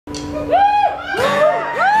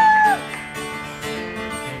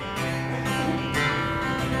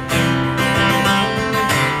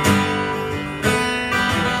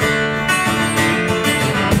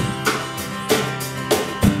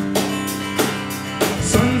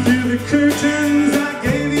curtains, I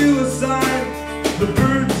gave you a sign. The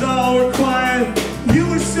birds all were quiet, you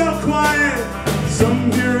were so quiet.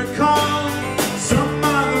 Some hear a call, some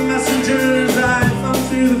are the messengers. I thumbed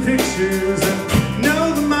through the pictures and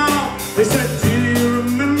know them all. They said, do you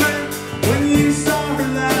remember when you saw her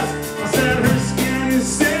last? I said, her skin is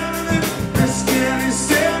cinnamon, her skin is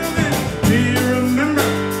cinnamon. Do you remember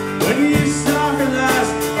when you saw her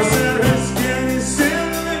last? I said, her skin is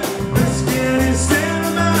cinnamon, her skin is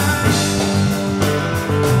cinnamon.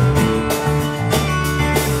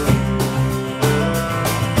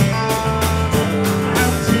 I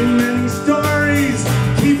have too many stories,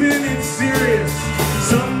 keeping it serious.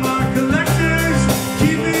 Some are collectors,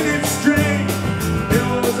 keeping it straight. It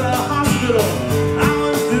was a hospital, I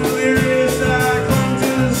was delirious. I clung to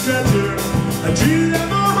the stretcher, I drew them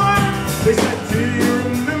my heart. They said, do you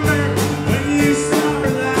remember when you saw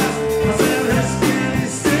her last? I said, her skin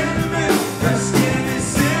is cinnamon, her skin is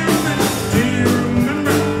cinnamon. Do you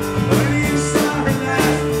remember when you saw her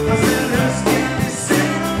last? I said, her skin is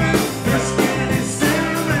cinnamon, her skin is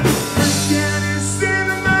cinnamon, her skin is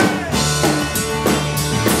cinnamon.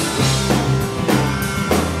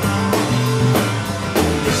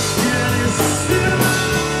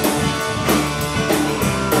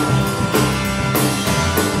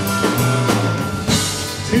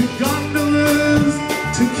 Two gondolas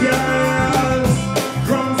to carry us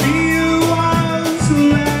from Via was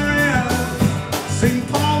hilarious. St.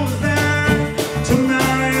 Paul was there to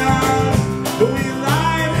marry us, but we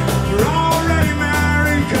lied, we're already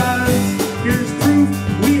married. 'Cause here's proof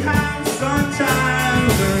we have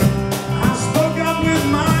sunshines. I spoke up with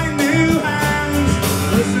my new hands.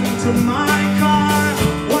 Listen to my car,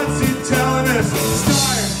 what's it telling us?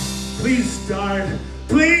 Start, please start,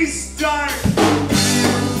 please start.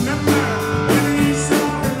 Remember when you saw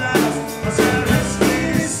her last? I said, her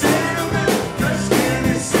skin is cinnamon, her skin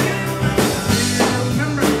is cinnamon. Do you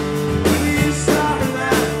remember when you saw her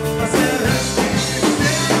last? I said, her skin is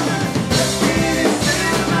cinnamon, her skin is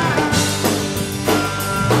cinnamon.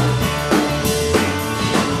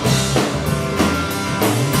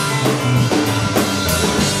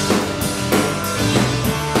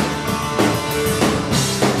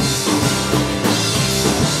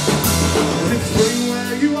 Was it spring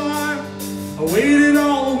where you are? I waited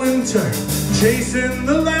all winter, chasing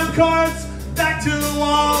the lamp carts back to the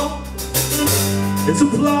wall. It's a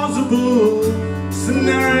plausible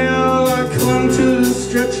scenario. I clung to the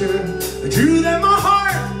stretcher, I drew them a heart.